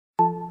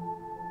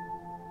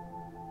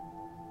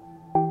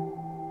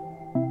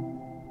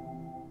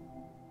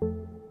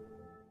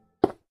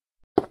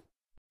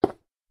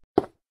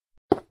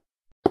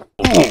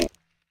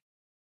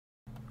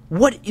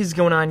What is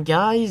going on,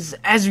 guys?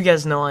 As you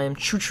guys know, I am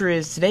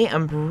TrueTriz. Today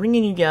I'm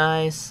bringing you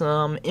guys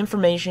some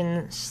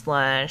information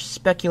 /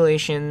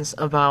 speculations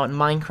about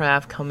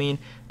Minecraft coming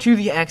to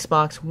the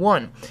Xbox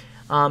One.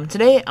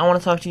 Today I want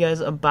to talk to you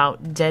guys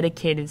about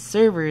dedicated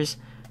servers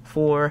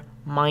for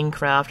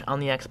Minecraft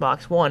on the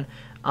Xbox One.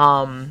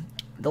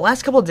 The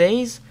last couple of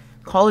days,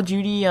 Call of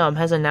Duty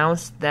has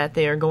announced that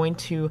they are going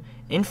to,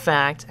 in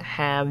fact,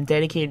 have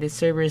dedicated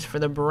servers for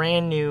the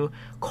brand new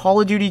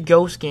Call of Duty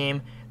Ghost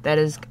game that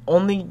is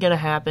only going to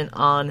happen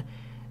on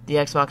the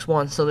Xbox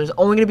One. So there's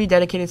only going to be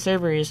dedicated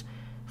servers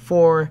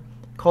for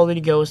Call of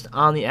Duty Ghost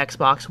on the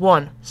Xbox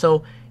One.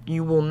 So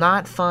you will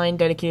not find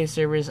dedicated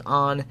servers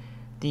on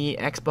the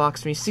Xbox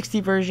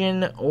 360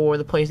 version or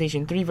the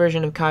PlayStation 3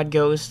 version of COD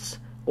Ghosts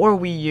or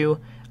Wii U.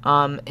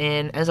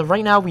 And as of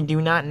right now, we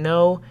do not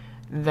know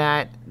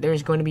that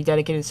there's going to be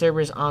dedicated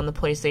servers on the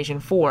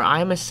PlayStation 4.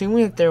 I'm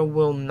assuming that there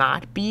will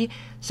not be,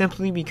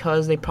 simply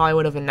because they probably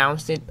would have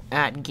announced it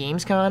at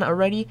Gamescom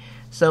already.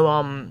 So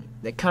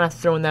they're kind of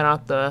throwing that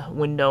out the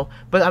window.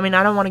 But I mean,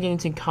 I don't want to get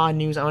into COD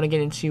news. I want to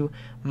get into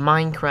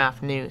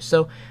Minecraft news.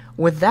 So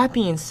with that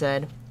being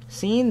said,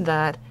 seeing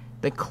that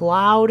the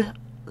cloud,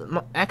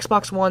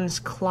 Xbox One's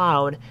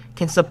cloud,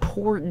 can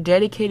support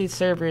dedicated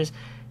servers,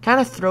 kind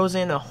of throws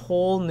in a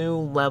whole new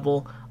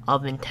level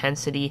of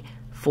intensity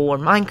for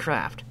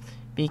Minecraft,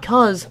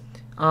 because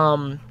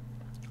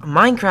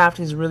Minecraft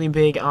is really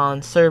big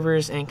on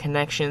servers and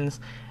connections,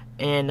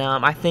 and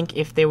I think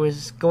if there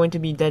was going to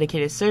be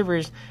dedicated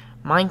servers,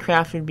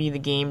 Minecraft would be the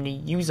game to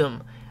use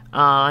them.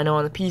 I know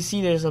on the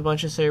PC there's a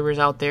bunch of servers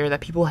out there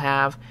that people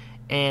have,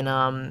 and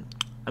I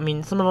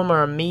mean, some of them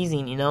are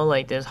amazing, you know,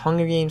 like there's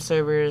Hunger Games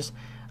servers,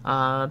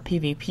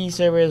 PvP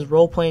servers,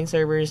 role-playing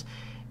servers,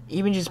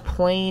 even just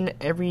plain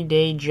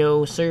everyday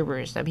Joe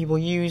servers that people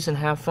use and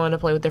have fun to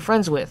play with their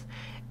friends with.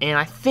 And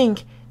I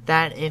think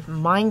that if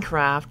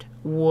Minecraft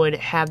would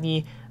have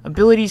the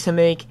abilities to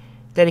make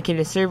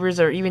dedicated servers,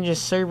 or even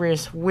just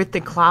servers with the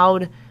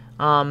cloud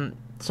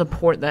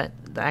support that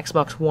the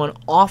Xbox One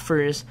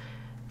offers,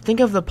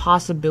 think of the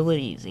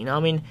possibilities, you know?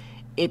 I mean,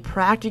 it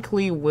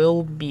practically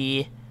will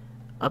be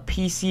a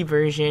PC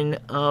version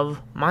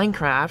of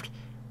Minecraft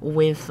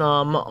with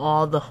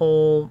all the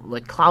whole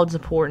like cloud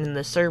support and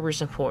the server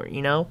support,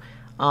 you know?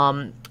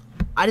 I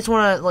just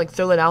want to like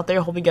throw that out there.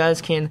 Hope you guys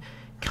can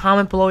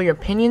comment below your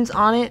opinions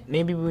on it.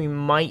 Maybe we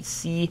might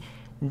see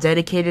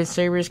dedicated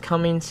servers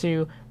coming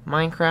to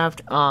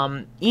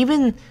Minecraft.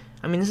 Even,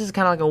 I mean, this is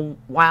kind of like a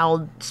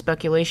wild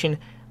speculation,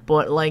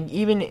 but like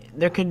even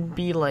there could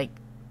be like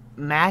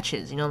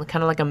matches, you know,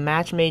 kind of like a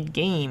match-made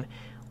game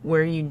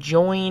where you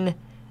join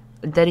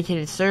a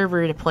dedicated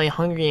server to play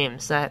Hunger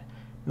Games. That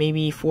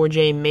maybe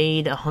 4J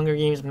made a Hunger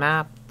Games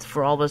map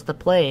for all of us to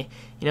play.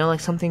 You know, like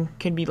something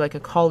could be like a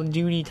Call of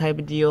Duty type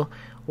of deal,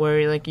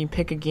 where like you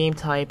pick a game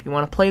type, you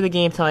want to play the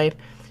game type,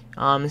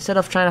 instead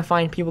of trying to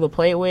find people to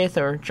play it with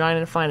or trying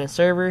to find a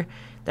server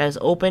that is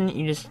open,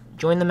 you just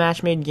join the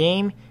match-made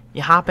game,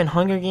 you hop in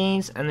Hunger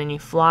Games, and then you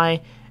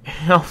fly,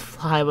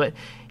 but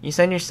you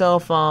send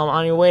yourself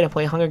on your way to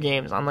play Hunger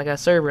Games on like a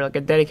server, like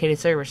a dedicated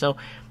server. So,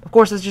 of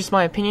course, that's just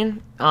my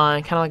opinion,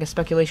 kind of like a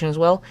speculation as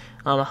well.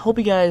 I hope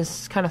you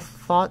guys kind of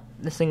thought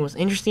this thing was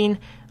interesting.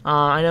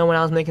 I know when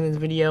I was making this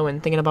video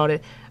and thinking about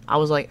it, I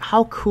was like,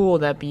 how cool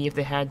would that be if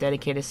they had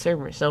dedicated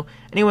servers? So,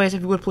 anyways,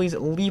 if you would please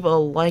leave a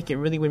like, it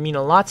really would mean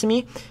a lot to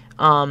me.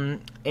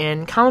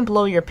 And comment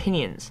below your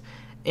opinions.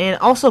 And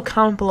also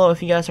comment below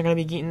if you guys are going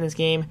to be getting this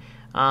game,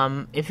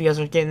 if you guys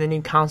are getting the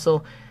new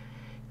console,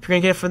 if you're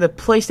going to get it for the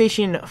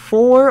PlayStation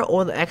 4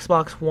 or the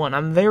Xbox One.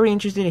 I'm very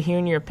interested in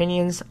hearing your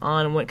opinions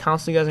on what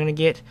console you guys are going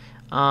to get.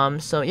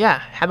 So, yeah,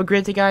 have a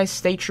great day, guys.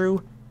 Stay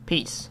true.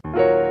 Peace.